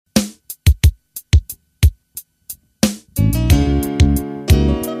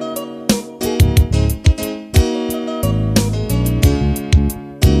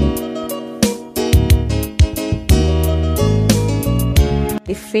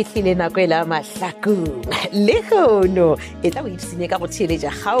fihlile nako e la mahlakong le kgono e tla go ipsine ka go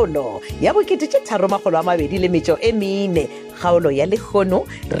theeletša kgaolo ya 324 kgaolo ya lekgono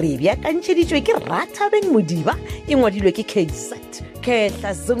re beakantšheditšwe ke Rathabeng Modiba e ngwadilwe ke KZ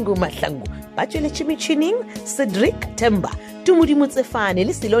Kehla Zungu Mahlangu ba tšweletše metšhineng Cedric Temba Tumodimo Tsefane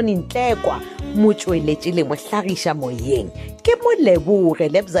le Siloni Ntlekwa motšweletši le mohlagiša moyeng ke Moleboge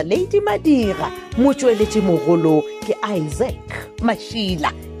Lebza Lady Madira motšweletši mogolo ke Isaac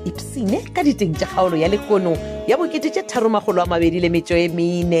Mashila ipsine ka diteng tša kgaolo ya lekgono ya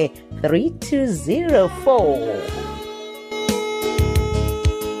 324 3204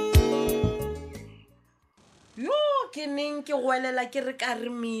 ke neng ke goelela ke re ka re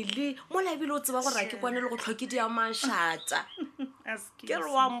mele mo labile o tseba gore ke kwane le go tlhokedi ya mašata ke re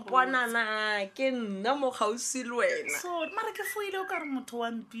wa mponana ke nna mo gausi le wena so mara ke foile o ka re motho wa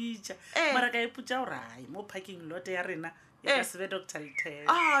mpitša mara ka ipotša gore ai mo parking lot ya rena ya ka sebe Dr. Little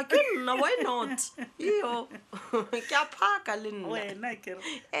ke nna why not iyo ke a phaka le nna wena ke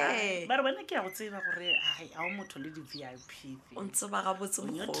re ba re wena ke ya go tseba gore ai a o motho le di-VIP o tseba ga botse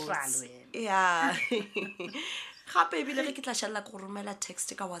neutral mokgotsi wena ya gape ebile ge ke tla šalela ke go romela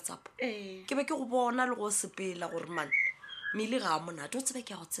text ka WhatsApp ke be ke go bona le go sepela gore man mele ga monate o tsebe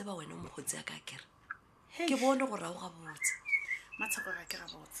ke ya go tseba wena mokgotsi ya ka kere ke bone gore a o ga botse matshako ga ke ga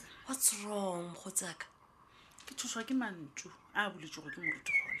botse what's wrong mokgotsi ya ka ke thušwa ke mantšu a boletšego ke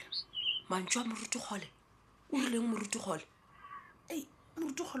morutikgole mantšu a morutikgole o rileng morutikgole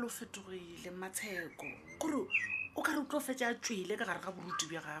morutikgole o fetogile matsheko gore o ka re o tlo fetša a tšwele ka gare ga boruti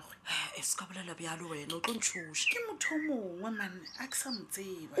bja gagwe e se ka bolela bjalo wena o tlo ntšhoša ke motho o mongwe man a ke sa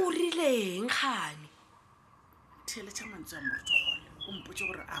motseba o rileng kgane theeletša mantswe a morutikgole o mpotse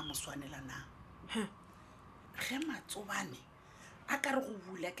gore a moswanela na ge matsobane a ka re go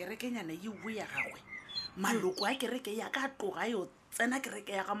bula kerekenyana ye we ya gagwe maloko a kereke ya ka tloga yo tsena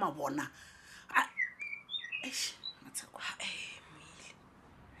kereke ya ga mabona matsheko mele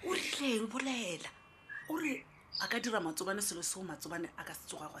o rileng bolela o re a ka dira matsobane selo seo matsobane a ka se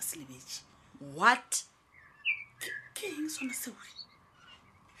tsoga go a se lebetše what ke eng sona seo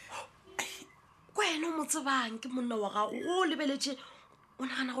wena o mo tsebang ke monna wa gago go lebeletše o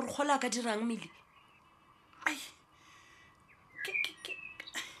nagana gore kgole a ka dirang mele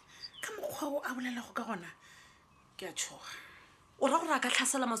ka mokgwa o a bolelago ka gona ke a tshoga o ra gore a ka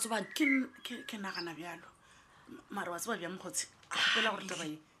tlhasela matsobane ke nagana bjalo mare wa tseba bja mokgotsi a gopela gore taba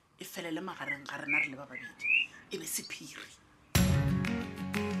e felele magareng ga rena re le ba babedi e be sephiri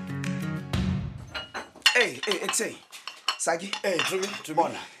Exey Saki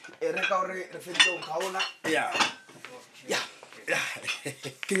bona e re ka gore re feditse go kgaola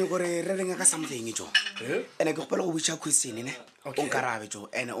ke nyako gore re reng ka something jo ene ke gopela go botša question ne o nkarabe jo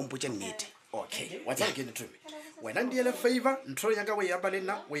ene o mpotše nnete okay what's up again to me wena ndiele favor ntho ya ka we ya ba le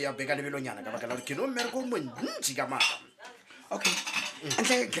nna we ya beka lebelonyana ka baka la gore ke no mmereko o montši ka maaka okay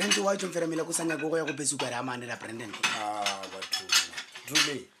ntle grant wa jo mferamela go sanya go ya go besuka re amane la Brandon batho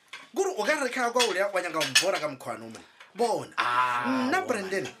dume guru o ka re kha kwa o le wa nyaka go mbora ka mkhwana o mone bona nna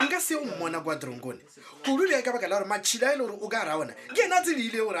Brandon nka se o mmona kwa dronkone go lule ka baka la gore matšhila ile gore o ka ra ona ke na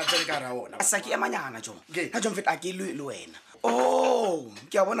tsedile gore a tsene ka ra ona Saki ya manyana jo Okay. ha jo mfeta ke le wena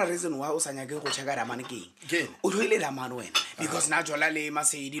ke a bona reason why o sa nyake go cheka ramane keng Keng? o thoile ramane wena because na jola le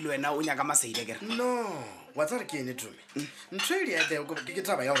Masedi le wena o nyaka Masedi kere no wa tsare ke ene tume ntho ile ya ke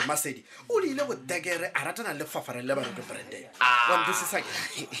taba ya gore Masedi o le ile go dekere a ratana le fafarele ba re ke Brandon wa ntse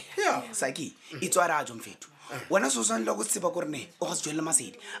ya Saki e tswara jo mfetu wena so san lo go tseba gore ne o go se jwele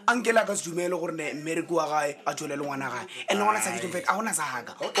Masedi ankela ka se dumele gore ne America wa gae a jwele le ngwana gae ene ngwana Saki jo mfetu a gona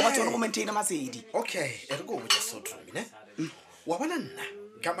saga o ga tsone go maintain Masedi okay e re go botsa so tume ne wa bona nna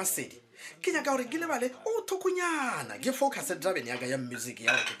ka Masedi ke nyaka gore ke lebale o thokonyana ke focus drabeng ya ka ya music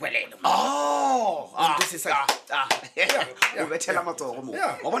ya gore ke kwelele o Yeah. betšhela matsogo mo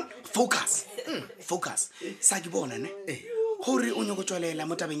Yeah. wa bona focus Saki bona ne gore o nyako tswelela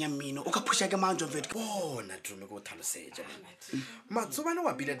mo tabeng ya mmino o ka phusha ke mang jo mfetu bona tume go tlhalosetsa matsobane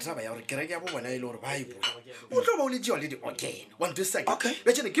wa bile draba ya gore kereke ya bo bona ile gore ba e bula o tlo ba o le jiwa le di organ one to second Okay.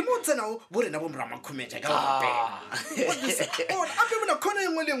 betsene ke mo tsenao bo rena bo mramakhumetša ka ona ape bona khona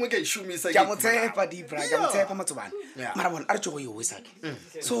engwe le engwe ka e šomisa ke a mo tshepa dibra ke a mo tshepa matsobane Yeah. mara bona a re tsogo yo Saki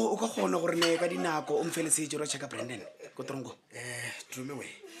so o ka kgona gore ne ka dinako o mfelesetse ro checka Brandon ko trongo tume we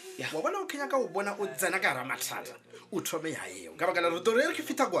Yeah. wa bona o khenya ka o bona o tsena ka ra mathata o thome ya eo ka baka la re tore re ke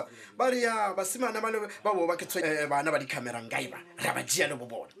fita kwa ba re ya basimana ba bo ba ke bana ba di camera ngaiba ra ba dia le bo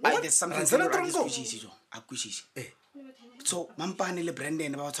bona there's something Tsena wrong trongo. jo a kwishishe so mampane le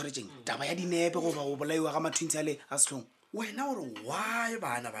Brandon ba ba tshwaretseng taba ya dinepe go ba go bolaiwa ga mathwintse a le a setlhong wena ore why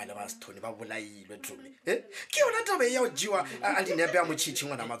bana ba le ba Sithoni ba bolailwe Dumi ke yona taba ya o jiwa a dinepe ya motšhitšhi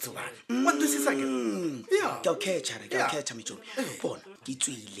ngwana Matsobane wa ntwisisa ke ke o catcha Metšomi bona ke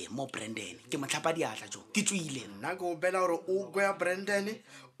tswile mo Brandon ke motlhapa diatla jo ke tswile nna ke o bela gore o goya Brandon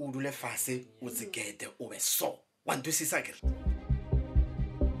o dule fase o tsekete o be so wa ntwisisa ke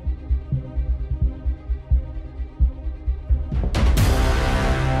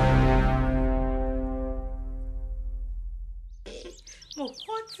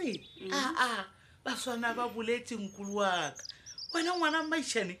mokgotse ba swana ba boletse nkulu wa ka wena ngwana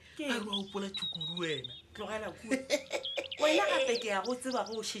Maišane a re wa opola tšhukudu wena tlogela ku wena gape ke ya go tseba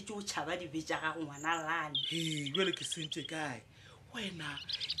go šetse o tšhaba dibetša ga go ngwana lane jale ke sentse kae wena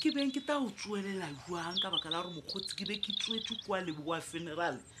ke beng ke ta o tsuelela jwang ka baka la gore mokgotsi ke be ke tswetse kwa Leboa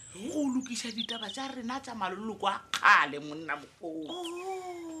Funeral go lokiša ditaba tša rena tša maloloko a kgale monna mokgotsi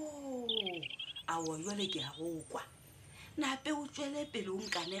awo jale ke ya go kwa nape o tswele pele o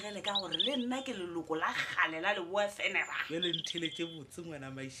nkanegele ka gore le nna ke leloko la gale la Leboa Funeral jale ntheletše botse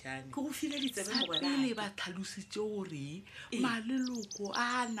ngwana Maišane ke go file ditsebe mo pele ba tlhalositše gore maleloko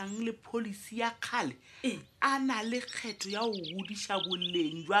a nang le policy ya kgale a na le kgetho ya go godiša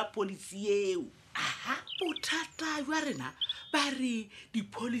boleng jwa policy eo bothata jwa rena ba re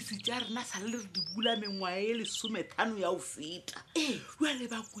di-policy tša rena sa le re di bula mengwaga e 15 ya go feta jale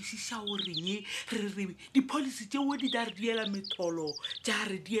ba kwešiša goreng re re di-policy tšeo di da re diela metholo tša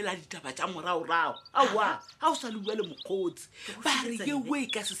re diela ditaba tša moraorao aowa ga o sa le bua le mokgotsi ba re ye we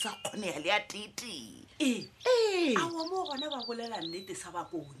ka se sa kgonega le ya tete awa mo gona ba bolela nnete sa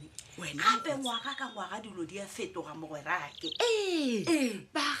bakone gape ngwaga ka ngwaga dilo di a fetoga mogwerake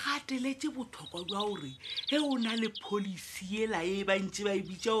ba gateletse botlhokwa jwa gore ge o na le policy ela e ba ntse ba e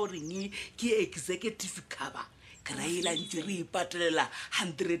bitša goreng ke executive cover kry-ela ntse re ipatelela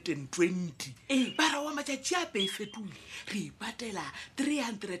 120 ba ra wa matšatši ape e fetole re ipatela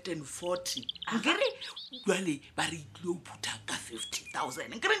 340 nkere jale ba re itlile o phutha ka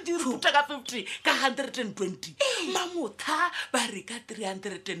 50,000 nkere ntse re phutha ka 50 ka 120 mamotha ba re ka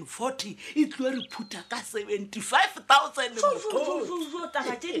 340 e tlile re phutha ka 75,000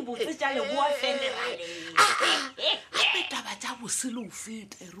 taba tše di botse tša Leboa Funeral ape taba tša bosele o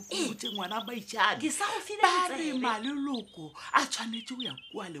feta re kobotse ngwana Maišane ke sa go file ba re maleloko a tshwanetse go ya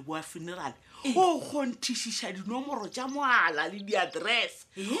kwa Leboa Funeral o kgonthišiša dinomoro tša moala le di-address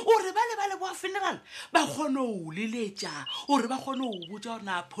ore ba le ba Leboa Funeral ba kgone o leletša ore ba kgone o botša gore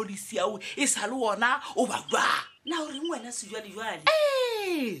na policy yao e sa le wona o ba jwa na o reng wena sejwalejwale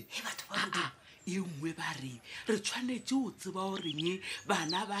batho ba modimo e nngwe ba re tshwanetse o tseba goreng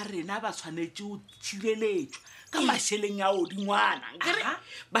bana ba rena ba tshwanetse o tšhireletšwa ka mašeleng a o dingwana nkere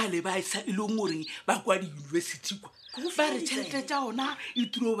ba le ba e leng goreng ba kwa di-university kwa ba re tšhelete tša ona e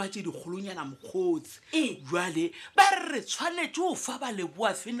tiro ba tše dikgolonyana mokgotsi jale ba re tshwanetse o fa ba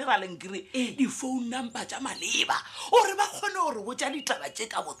Leboa Funeral nkere di-phone number tša maleba ore ba kgone gore botša ditaba tše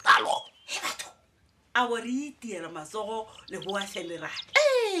ka botlalo batho a gore itiela matsogo Leboa Funeral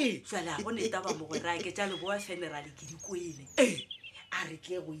jale a go netaba mogwerake tša Leboa Funeral ke di kwele a re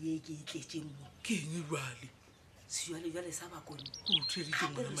tle go ye ke itletše mo ke eng jale sejwalejwale sa bakone o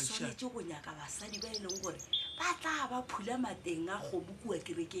gape re swanetse go nyaka basadi ba e leng gore ba tla ba phula mateng a kgomo kua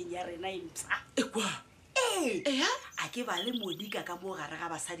kerekeng ya rena e mpša ekwa a ke ba le Monica ka mo gare ga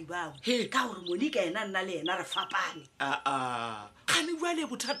basadi bao ka gore Monica ena nna le ena re fapane gane jale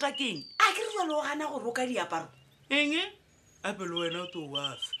bothata keng a ke re jalo o gana gore o ka diaparo eng ape le wena o to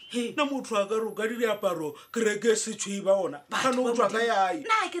wafe na motho a ka re o ka diaparo ke reke setšhwei ba ona gane o tswa ka yae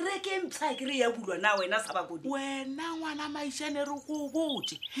na ke reke mpša ke re ya bulwa na wena sa bakodi wena ngwana Maišane re go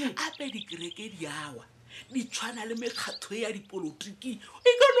botse ape dikereke di awa di tshwana le mekgatho ya dipolotiki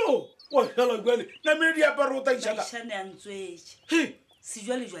e kano wa hela jale na me diaparo o ta išaka Maišane a ntswetše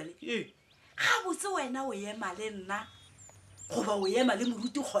sejwalejwale ga botse wena o ema le nna goba o ema le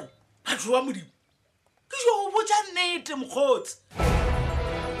moruti kgole batho ba modimo ke jo go botša nnete mokgotsi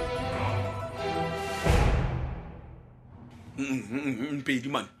mpedi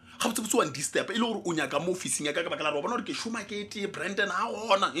mane ga botsebotse wa ndistep e le gore o nyaka mo officing ya ka baka la re wa bona gore ke šoma ke tee Brandon a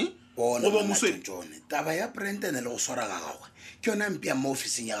gona goba moswedi jone taba ya Brandon le go swara ga gagwe ke yona mpia mo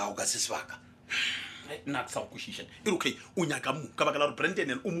officing ya gago ka se sebaka nna ke sa go kwešiša e re okay o nyaka mo ka baka la gore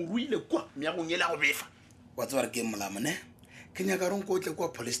Brandon o mo ruile kwa meagong ele ya go befa wa tseba re ke molamone ke nyaka rong ko tle kwa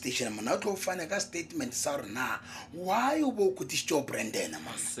police station mona o tlo fane ka statement sa gore na why o bo kotišitše Brandon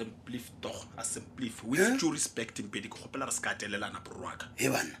man simplif with due respect mpedi ke kgopela re se ka telelana borwaka e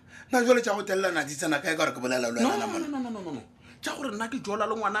bana na jole tša go telelana di tsena kae ka gore ke bolela le wena no tša gore nna ke jola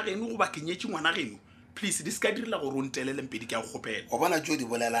le ngwana geno goba ke nyetse ngwana geno please di se ka direla gore o ntelele Mpedi ke a go gopela o bona jo di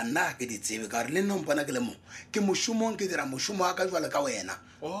bolela nna ke di tsebe ka re le nna mpona ke le mo ke mošomong ke dira mošomo wa ka jwale ka wena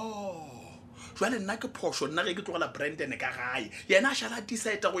jwale nna ke phoso nna ge ke tlogela Brandon ka gae yena a šala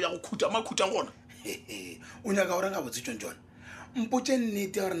decide go ya go khuta makhutang gona o nyaka gore nga botse tšon mpotse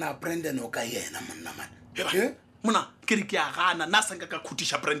nnete gore na Brandon o ka yena monna man mona ke re ke a gana nna sanka ka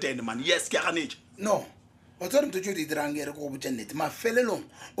khutiša Brandon man yes ke a ganetša no wa tswa ntho tšo di dirang e re go botse nnete mafelelong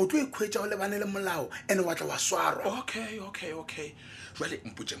o tlo ikhwetša o lebane le molao ene wa tla wa swarwa okay jwale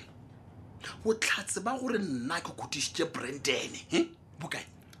mpotseng o tlhatse ba gore nna ke khutišitše Brandon bokae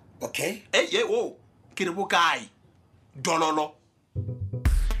okay ke re bokae dololo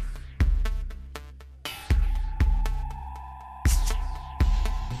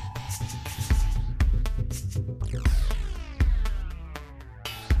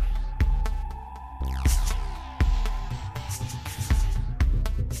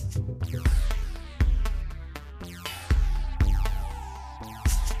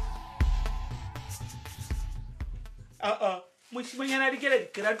mošimanyana a dikela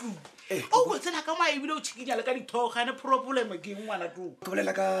dikera tu o go tsena ka maebile o tšhikinyale ka dithogane probleme ke ngwana tu ke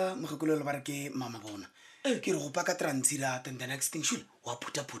bolela ka mogekolelo ba re ke mama bona ke re go paka transira then the next thing shule wa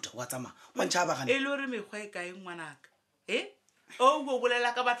phutha wa tsamaya wa ntšha ba gane e le gore mekgwa e kae ngwanaka o go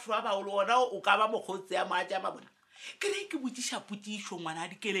bolela ka batho ba baolo ona o ka ba mokgotsi ya maatša mabona ke re ke botsiša potsišo ngwana a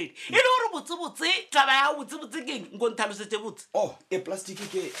dikeledi e le gore botsebotse taba ya botsebotse keng nko ntlhalosetse botse e plastic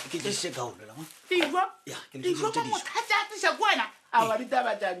ke diše kaolela ewa ba mothatse a tiša ko wena awa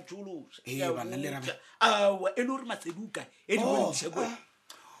ditaba tša ntšhološa awa e le gore matseduka e di bondiše ko wena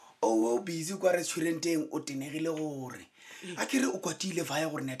o busy kwa restauranteng o tenegile gore a ke re o kwatile fa ya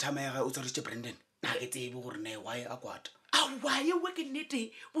gore ne thama ya gae o tshwarisitše Brandon na ke tsebe gore ne why a kwata awaewe ke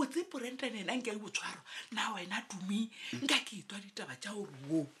nnete botse Brandon ena nke botshwaro na wena tumi nka ke etwa ditaba tša gore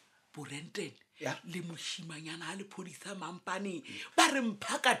wo Brandon le mošimanyana a lephodisa mampane ba re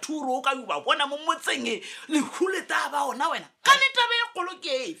mphaka thuro o ka yo ba bona mo motseng le huleta ba ona wena ka le taba e kgolo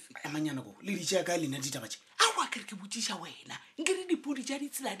ke efe amanyana go le ditša ka lena ditaba tše awa ke re ke botsiša wena nke re dipodi tša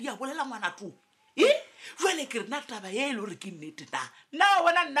ditsela di a bolela ngwana tu jwale ke re na taba ye e le gore ke nnete na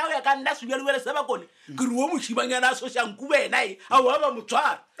bona nna o ya ka nna sebjalebele se ba kone ke re wo mošimanyana a sošanku wena a wa ba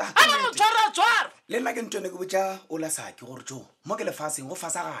motshwara tshwara le nna ke ntone ke botša o la sake gore jo mo ke lefaseng go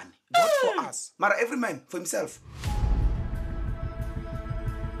fasagane God for us mara every man for himself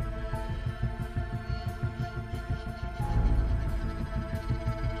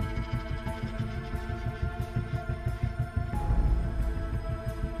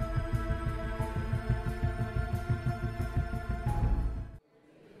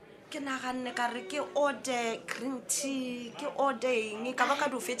ke naganne ka re ke order green tea ke order eng ka ba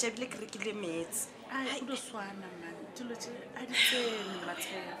ka di o fetša ebile ke rekile metsi o do swana man dilo tše a di tsene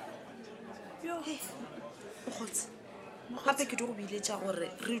matshelo mokgotsi gape ke di go biletša gore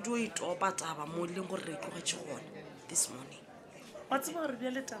re dio itopa taba mo e leng gore re tlogetše gona this morning wa tseba gore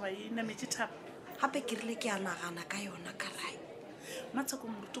bja le taba e nametše thapa gape ke rile ke a nagana ka yona ka rae matsheko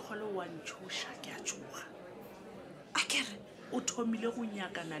morutogole wa ntšhoša ke a tšhoga a kere o thomile go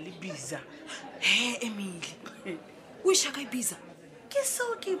nyakana le Biza Emile o iša ka Biza ke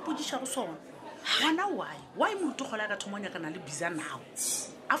seo ke ipodiša go sona gona why morutogole a ka thoma o nyakana le Biza now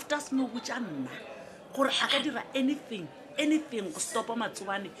after seno botša nna gore a ka dira anything go stopa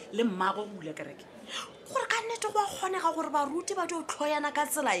matsobane le mmago go bula kereke gore ka nnete go a kgonega gore baruti ba di o tlhoyana ka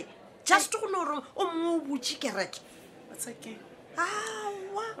tselae just go ne gore o mongwe o botse kereke watsake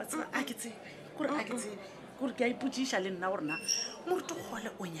a ke tsebe gore ke a ipotsiša le nna gorena morutogole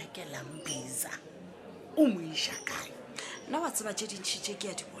o nyakelang Biza o mo iša kae nna wa tseba tše dintšhi tše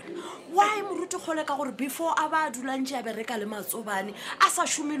ke a di bona why morutogole ka gore before a ba a dulantše a bereka le matsobane a sa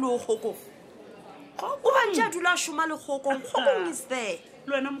šome le o kgokong o bantše a dula a šoma le kgokong kgokong is there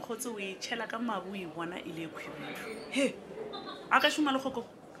le wena mokgotsi o e tšhela ka mabu e bona e le ekhubedu a ka šoma le kgokong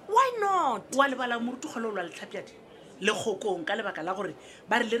why not wa lebala morutogole o lwa letlhapjadi le kgokong ka lebaka la gore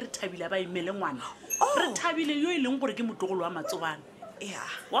ba re le re thabile ba imele ngwana re thabile yo e leng gore ke motlogolo wa matsobane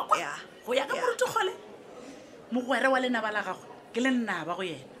go ya ka morutogole mogwere wa lenaba la gago ke le nnaba go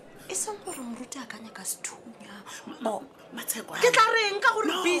yena e seng gore moruti a kanya ka sethunya matsheko ke tla reng ka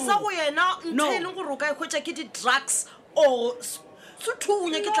gore Biza go yena ntho e leng gore o ka ekhwetša ke di-drugs or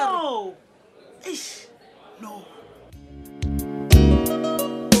sethunya ke tla no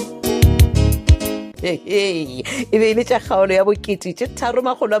e be ile tša kgaolo ya bokete tše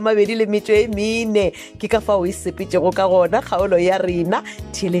 324 ke ka fa o e sepetšego ka gona kgaolo ya rena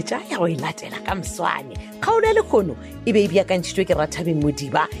theletša ya go e latela ka mswane kgaolo ya lekgono e be e beakantšhitšwe ke Rathabeng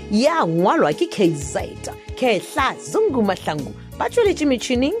Modiba ya ngwalwa ke KZ Kehla Zungu Mahlangu ba tšweletše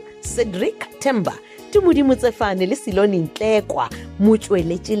metšhineng Cedric Temba Tumodimo Tsefane le Silone Ntlekwa,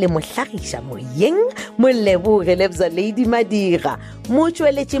 motsweletši le mohlagiša moyeng, Moleboge Lebza Lady Madira,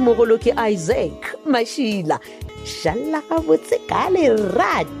 motsweletši mogolo ke Isaac Mashila. Šala gabotse ka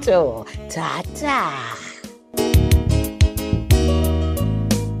lerato. Tata.